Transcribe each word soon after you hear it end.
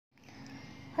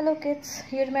Hello kids,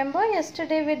 you remember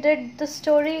yesterday we did the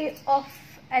story of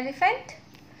elephant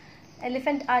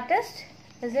artist,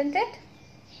 isn't it?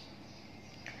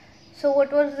 So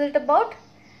what was it about?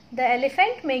 The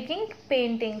elephant making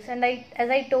paintings, and as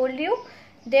I told you,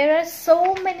 there are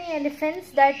so many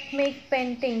elephants that make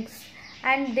paintings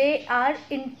and they are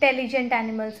intelligent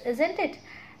animals, isn't it?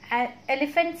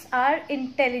 Elephants are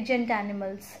intelligent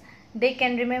animals. They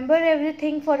can remember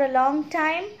everything for a long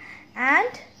time and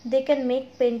they can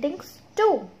make paintings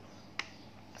too.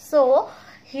 So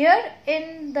here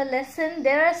in the lesson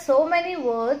there are so many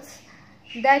words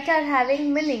that are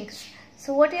having meanings.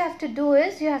 So what you have to do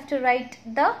is you have to write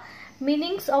the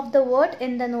meanings of the word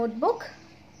in the notebook,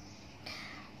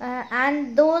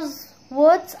 and those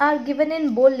words are given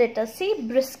in bold letters. See,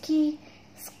 brisky,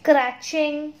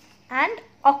 scratching and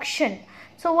auction.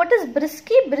 So what is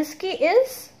brisky? Brisky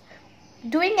is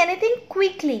doing anything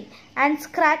quickly, and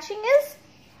scratching is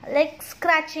like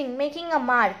scratching, making a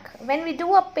mark. When we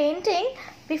do a painting,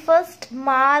 we first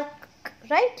mark,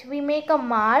 right? We make a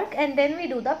mark and then we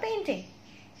do the painting.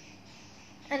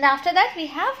 And after that we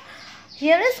have,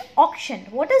 here is auction.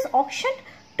 What is auction?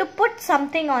 To put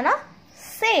something on a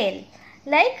sale.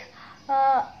 Like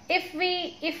if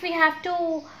we have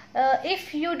to,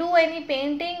 if you do any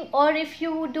painting or if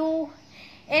you do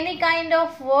any kind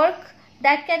of work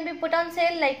that can be put on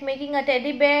sale, like making a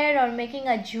teddy bear or making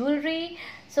a jewelry.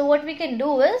 So what we can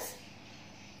do is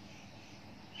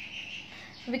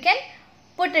we can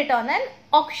put it on an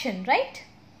auction, right?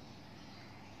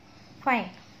 Fine.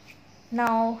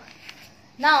 Now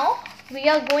we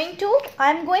are going to,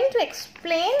 I'm going to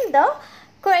explain the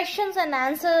questions and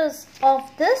answers of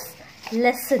this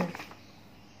lesson.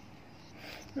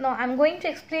 Now I'm going to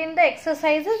explain the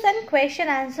exercises and question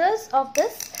answers of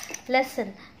this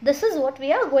lesson. This is what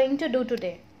we are going to do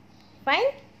today.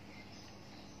 Fine?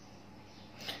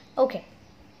 Okay.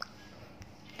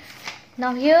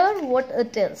 Now here what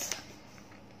it is.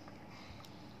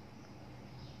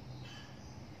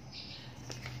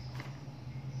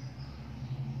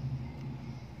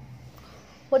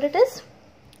 What it is?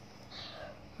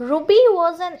 Ruby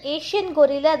was an Asian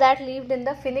gorilla that lived in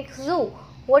the Phoenix Zoo.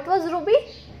 What was Ruby?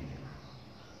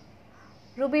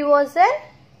 Ruby was here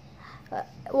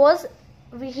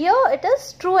it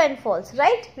is true and false,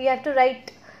 right? We have to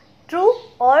write true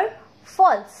or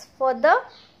false for the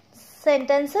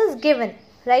sentences given.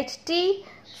 Write T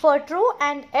for true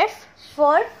and F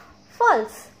for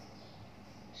false.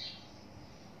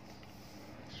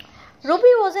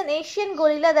 Ruby was an Asian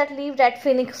gorilla that lived at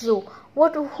Phoenix Zoo. Who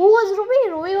was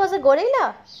Ruby? Ruby was a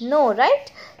gorilla? No,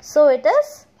 right? So it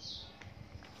is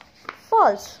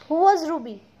false. Who was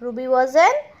Ruby? Ruby was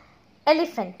an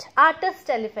elephant, artist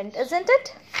elephant, isn't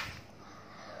it?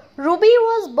 Ruby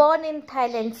was born in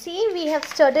Thailand. See, we have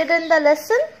studied in the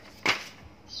lesson.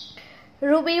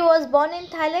 Ruby was born in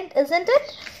Thailand, isn't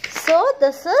it? So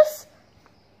this is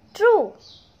true.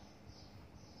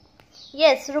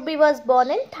 Yes, Ruby was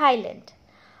born in Thailand.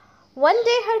 One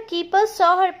day her keeper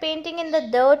saw her painting in the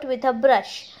dirt with a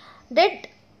brush.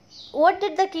 What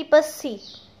did the keeper see?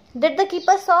 Did the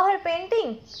keeper saw her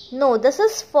painting? No, this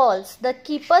is false. The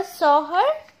keeper saw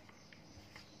her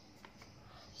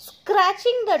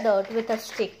scratching the dirt with a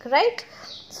stick, right?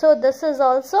 So this is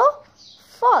also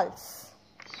false.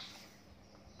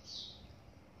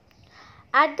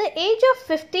 At the age of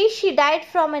 50, she died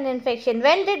from an infection.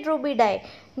 When did Ruby die?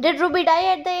 Did Ruby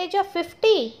die at the age of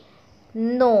 50?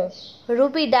 No,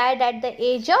 Ruby died at the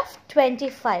age of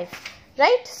 25,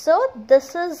 right? So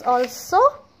this is also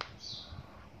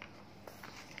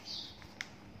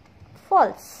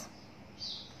false.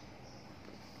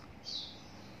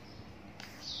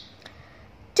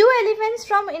 Two elephants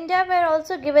from India were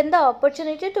also given the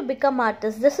opportunity to become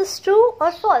artists. This is true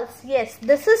or false? Yes,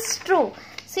 this is true.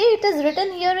 See, it is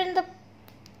written here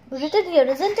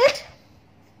isn't it?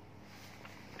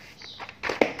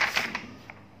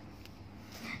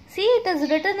 See, it is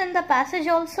written in the passage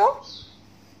also.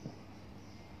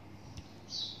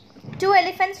 Two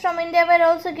elephants from India were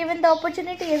also given the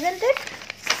opportunity, isn't it?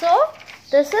 So,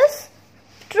 this is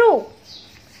true.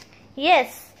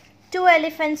 Yes, two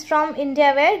elephants from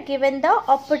India were given the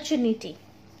opportunity.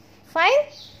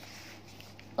 Fine?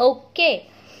 Okay.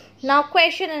 Now,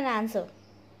 question and answer.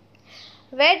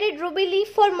 Where did Ruby live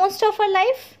for most of her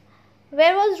life?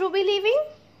 Where was Ruby living?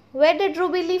 Where did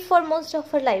Ruby live for most of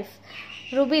her life?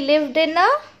 Ruby lived in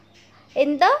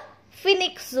the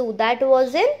Phoenix Zoo, that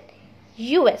was in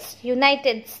US,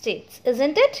 United States,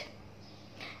 isn't it?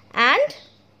 And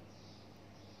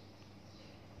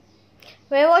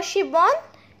where was she born?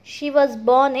 She was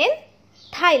born in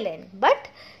Thailand, but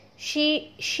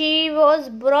She was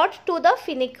brought to the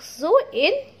Phoenix Zoo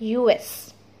in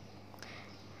US.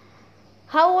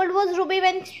 How old was Ruby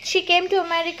when she came to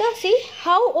America? See,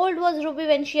 how old was Ruby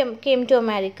when she came to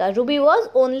America? Ruby was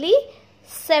only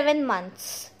 7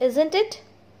 months, isn't it?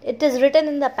 It is written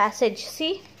in the passage.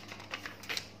 See,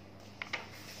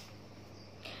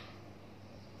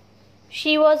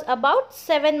 she was about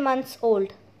 7 months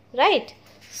old, right?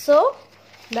 So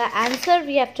the answer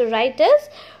we have to write is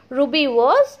Ruby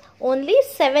was only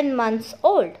 7 months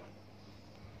old.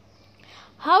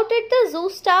 How did the zoo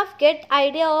staff get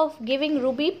idea of giving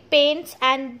Ruby paints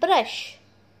and brush?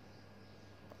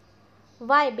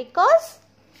 Why? Because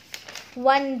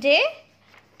one day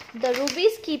the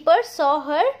Ruby's keeper saw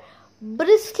her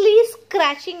briskly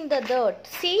scratching the dirt.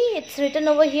 See, it's written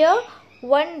over here.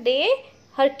 One day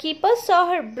her keeper saw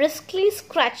her briskly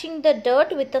scratching the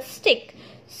dirt with a stick.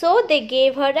 So they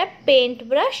gave her a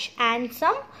paintbrush and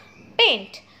some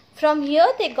paint. From here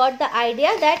they got the idea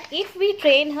that if we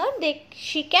train her,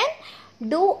 she can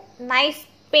do nice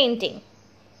painting.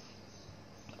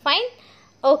 Fine?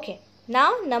 Okay.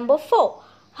 Now number 4.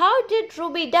 How did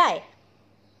Ruby die?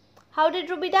 How did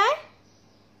Ruby die?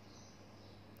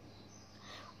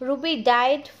 Ruby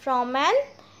died from an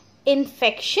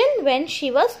infection when she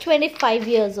was 25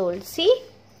 years old. See,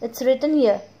 it's written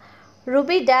here.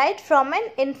 Ruby died from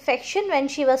an infection when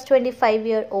she was 25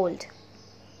 years old.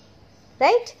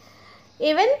 Right?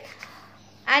 Even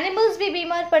animals भी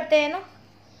बीमार पड़ते हैं ना,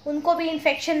 उनको भी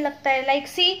infection लगता है. Like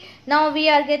see, now we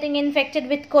are getting infected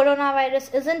with coronavirus,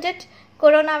 isn't it?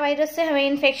 Coronavirus से हमें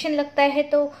infection लगता है,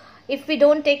 तो if we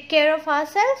don't take care of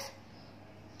ourselves,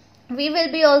 we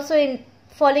will be also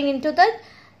falling into the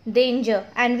danger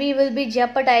and we will be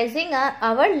jeopardizing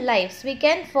our lives. We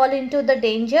can fall into the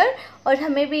danger और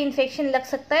हमें भी infection लग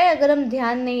सकता है अगर हम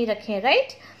ध्यान नहीं रखें,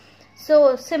 right?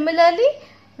 So similarly,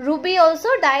 Ruby also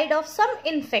died of some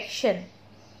infection.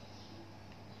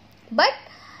 But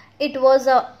it was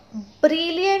a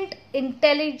brilliant,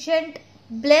 intelligent,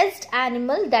 blessed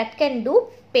animal that can do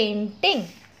painting.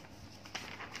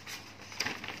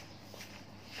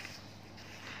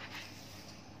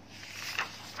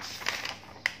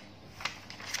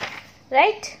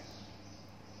 Right?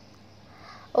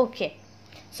 Okay.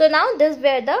 So now these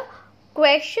were the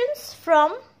questions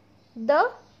from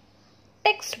the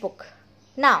textbook.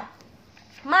 Now,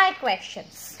 my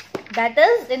questions. That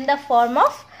is in the form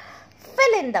of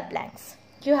fill in the blanks.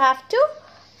 You have to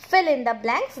fill in the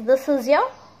blanks. This is your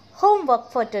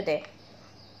homework for today.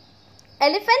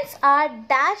 Elephants are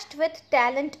dashed with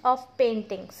talent of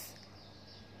paintings.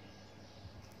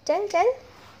 Tell.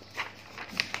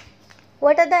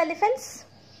 What are the elephants?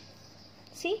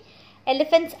 See,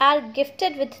 elephants are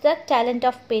gifted with the talent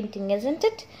of painting, isn't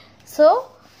it? So,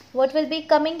 what will be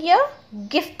coming here?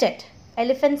 Gifted.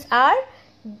 Elephants are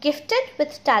gifted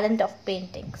with talent of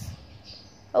paintings.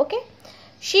 Okay.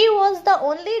 She was the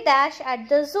only dash at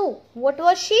the zoo. What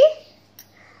was she?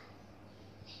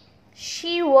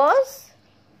 She was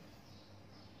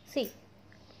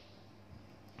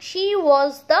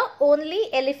the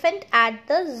only elephant at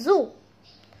the zoo.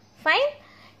 Fine.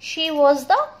 She was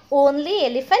the only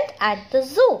elephant at the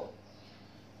zoo.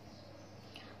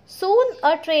 Soon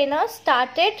a trainer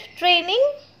started training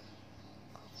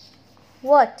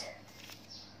what?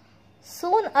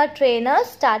 Soon a trainer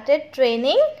started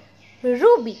training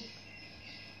Ruby.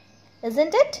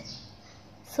 Isn't it?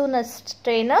 Soon a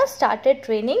trainer started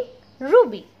training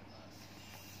Ruby.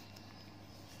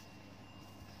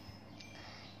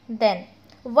 Then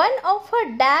one of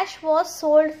her dash was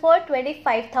sold for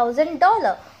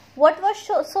 $25,000. What was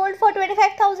sold for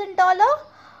 $25,000?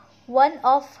 One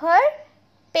of her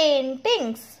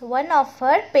paintings. One of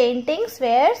her paintings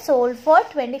were sold for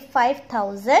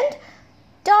 $25,000.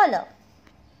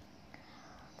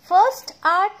 First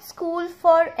art school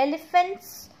for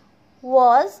elephants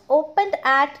was opened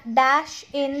at dash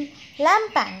in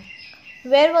Lampang.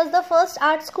 Where was the first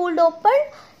art school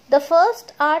opened? The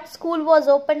first art school was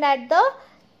opened at the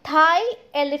Thai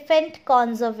Elephant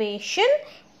Conservation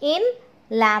in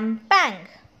Lampang.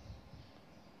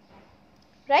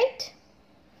 Right?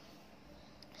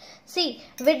 See,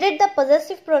 we did the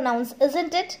possessive pronouns,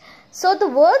 isn't it? So the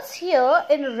words here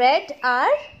in red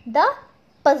are the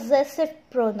possessive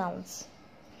pronouns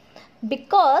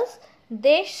because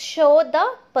they show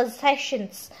the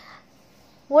possessions.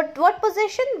 What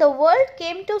possession? The world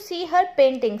came to see her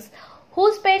paintings.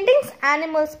 Whose paintings?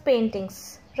 Animals'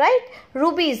 paintings. Right?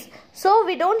 Ruby's. So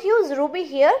we don't use Ruby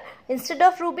here. Instead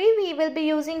of Ruby, we will be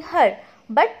using her.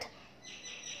 But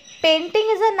painting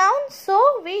is a noun,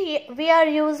 so we are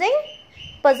using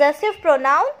possessive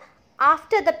pronoun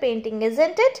after the painting,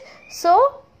 isn't it?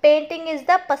 So painting is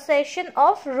the possession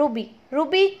of Ruby.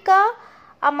 Ruby का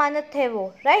अमानत है वो,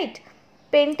 right.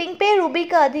 Painting पे Ruby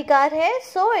का अधिकार है,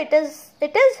 so it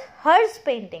is hers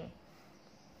painting.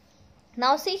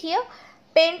 Now see here,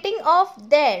 painting of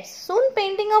theirs. Soon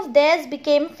painting of theirs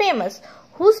became famous.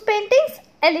 Whose paintings?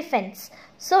 Elephants.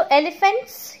 So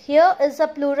elephants here is a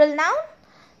plural noun.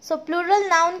 So plural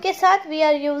noun के साथ we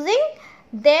are using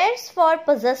theirs for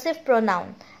possessive pronoun.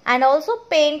 And also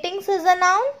paintings is a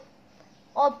noun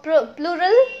or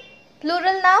plural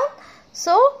noun.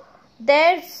 So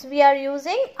theirs we are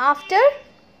using after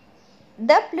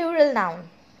the plural noun,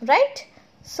 right?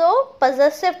 So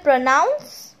possessive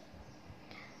pronouns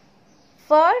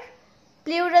for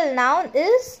plural noun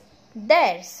is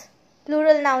theirs.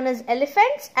 Plural noun is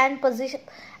elephants and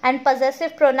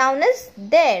possessive pronoun is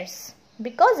theirs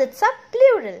because it's a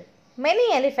plural. Many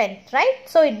elephants, right?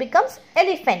 So it becomes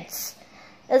elephants,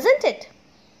 isn't it?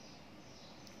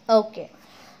 Okay.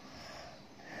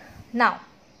 Now,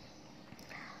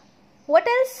 what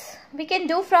else we can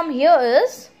do from here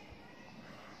is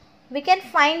we can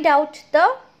find out the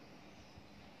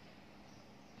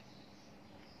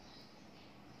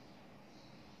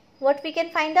what we can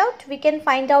find out? We can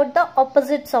find out the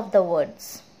opposites of the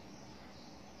words,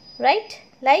 right?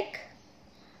 Like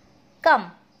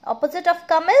come. Opposite of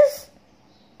come is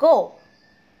go.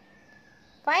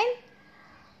 Fine.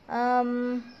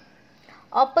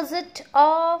 Opposite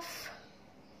of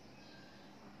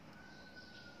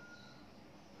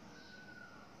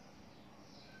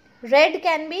red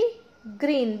can be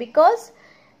green because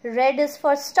red is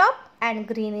for stop and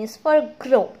green is for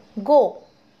go,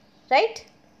 right?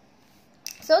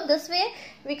 So this way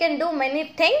we can do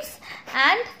many things,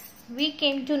 and we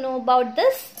came to know about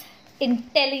this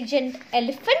intelligent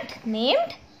elephant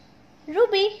named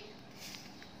Ruby.